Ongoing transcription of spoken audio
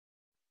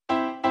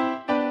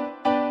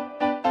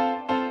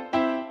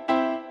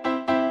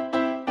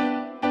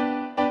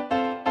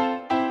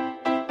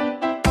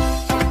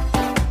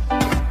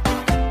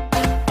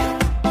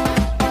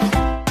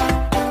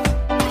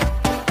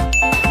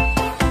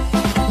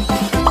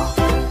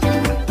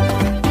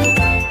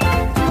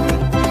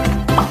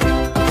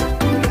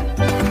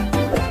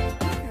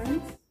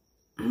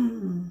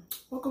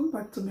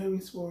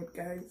mommy's world,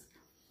 guys.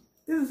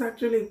 This is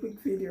actually a quick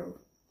video.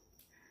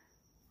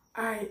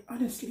 I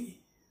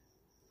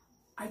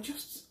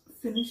just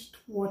finished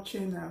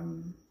watching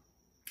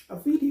a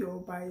video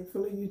by a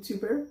fellow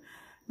YouTuber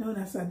known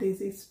as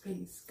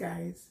sspace,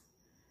 guys.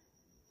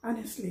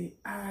 Honestly,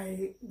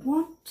 I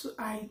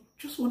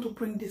just want to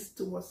bring this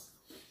to us.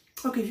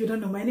 Okay, if you don't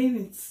know, my name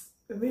is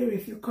Mary.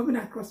 If you're coming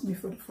across me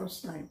for the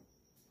first time,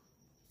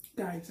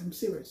 guys, I'm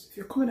serious. If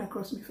you're coming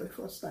across me for the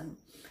first time,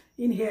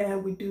 in here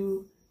we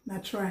do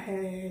natural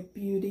hair,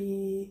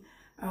 beauty,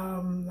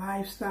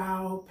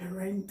 lifestyle,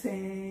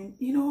 parenting,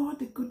 you know, all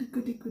the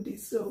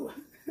goodies. So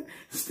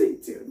stay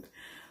tuned.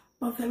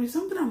 But there is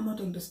something I'm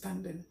not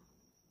understanding.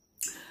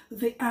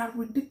 They are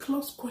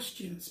ridiculous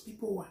questions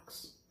people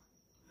ask.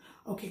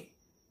 Okay,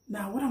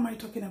 now what am I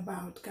talking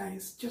about,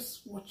 guys?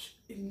 Just watch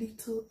a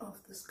little of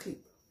this clip.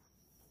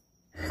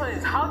 So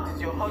how did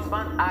your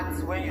husband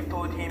act when you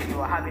told him you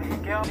were having a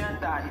girl?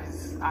 Gender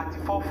is at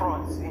the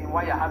forefront in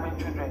why you're having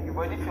children. You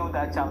already feel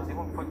that child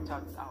even before the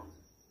child is out.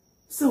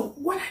 So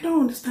what I don't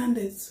understand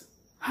is,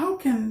 how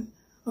can,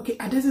 okay,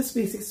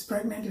 sspace is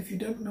pregnant. If you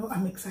don't know,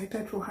 I'm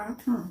excited for her.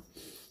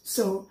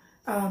 So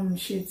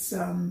she's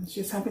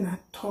having a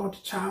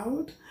third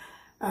child.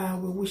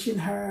 We're wishing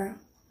her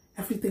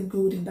everything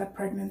good in that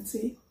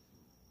pregnancy,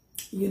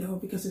 you know,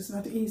 because it's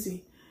not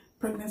easy.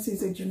 Pregnancy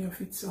is a journey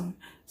of its own.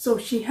 So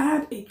she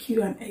had a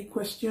Q&A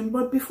question,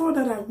 but before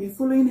that I've been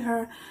following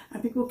her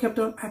and people kept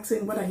on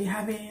asking, what are you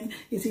having?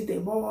 Is it a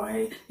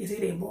boy? Is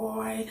it a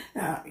boy?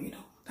 You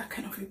know, that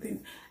kind of a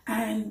thing.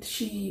 And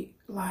she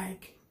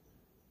like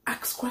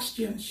asked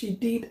questions. She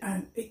did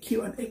a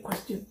Q&A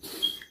question,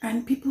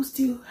 and people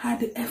still had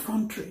the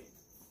effrontery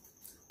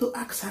to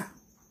ask her,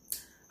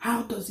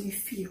 how does he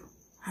feel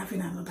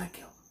having another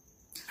girl?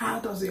 How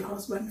does your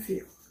husband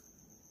feel?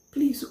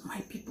 Please,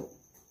 my people,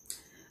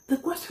 the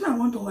question I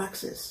want to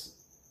ask is,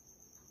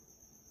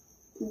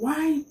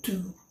 why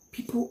do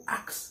people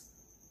ask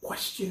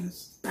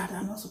questions that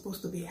are not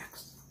supposed to be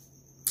asked?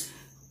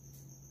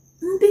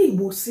 Ndị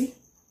Igbo say,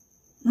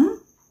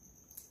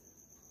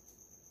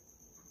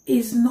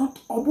 is not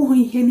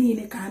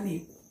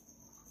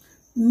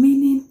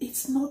meaning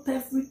it's not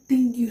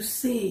everything you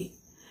say.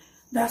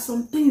 There are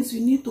some things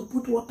you need to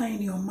put water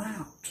in your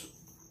mouth.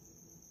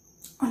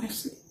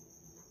 Honestly,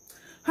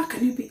 how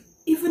can you be,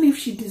 even if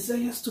she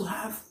desires to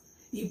have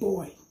a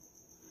boy,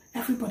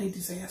 everybody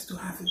desires to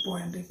have a boy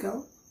and a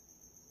girl,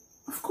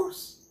 of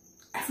course,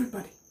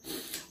 everybody,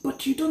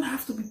 but you don't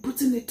have to be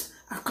putting it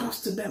across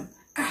to them.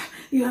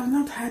 You have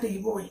not had a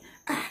boy,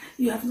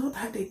 you have not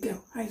had a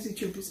girl. How is it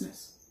your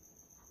business?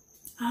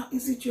 How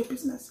is it your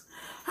business?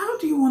 How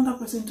do you want that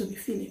person to be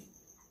feeling?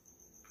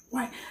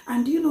 Why?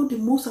 And do you know the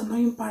most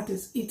annoying part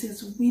is, it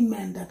is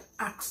women that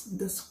ask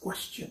this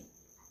question.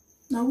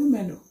 Now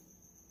women,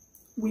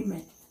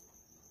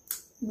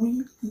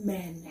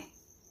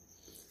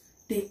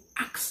 they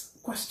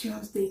ask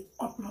questions they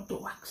ought not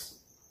to ask.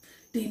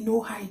 They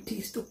know how it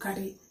is to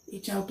carry a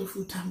child to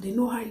full time. They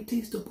know how it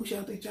is to push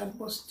out a child,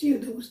 but still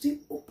they will still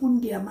open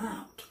their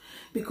mouth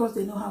because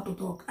they know how to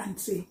talk and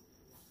say,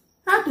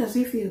 how does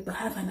it feel to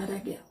have another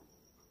girl?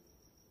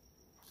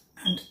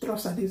 And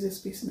trust that this is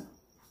space now.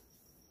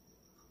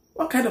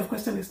 What kind of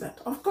question is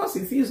that? Of course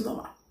it feels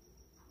normal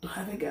to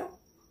have a girl,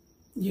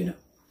 you know.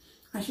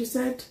 And she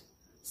said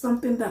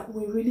something that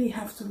we really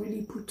have to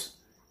really put,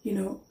 you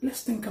know,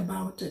 let's think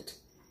about it.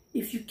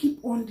 If you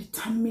keep on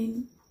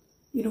determining,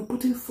 you know,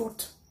 putting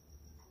forth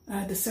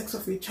the sex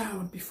of a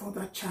child before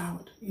that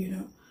child, you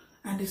know,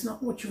 and it's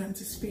not what you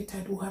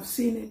anticipated, we have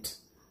seen it,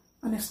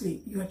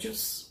 honestly, you're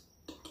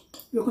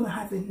going to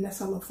have a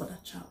lesser love for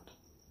that child.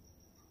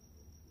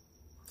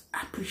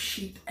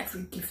 Appreciate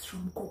every gift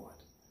from God,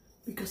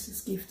 because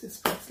his gift is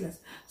priceless.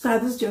 So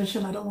at this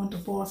junction, I don't want to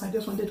boss. I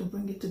just wanted to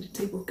bring it to the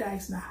table,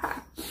 guys.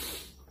 Now,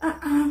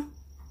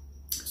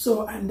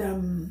 So,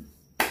 and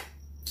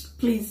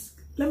please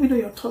let me know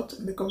your thoughts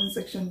in the comment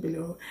section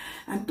below,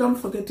 and don't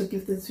forget to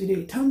give this video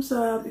a thumbs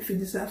up if it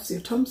deserves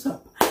your thumbs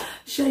up.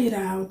 Share it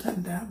out,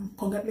 and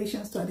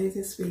congratulations to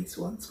sspace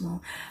once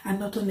more. And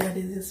not only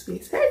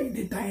sspace, hey,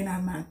 the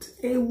dynamite,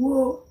 hey,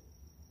 whoa,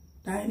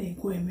 Diane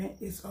Kweme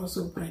is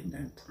also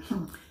pregnant.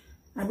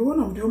 I'll be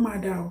one of the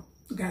Omadao,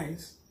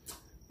 guys.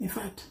 In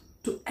fact,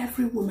 to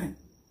every woman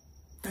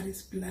that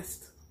is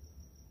blessed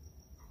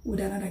with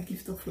another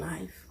gift of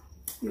life,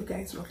 you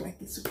guys look like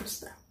a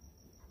superstar.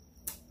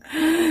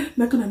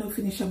 Not gonna no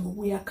finish, but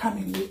we are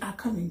coming,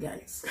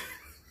 guys.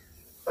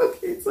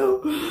 Okay,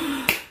 so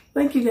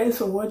thank you guys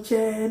for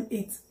watching.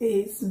 It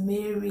is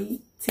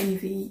Mary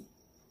TV,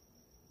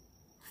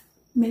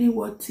 Mary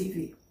World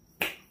TV.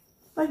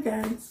 Bye,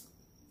 guys.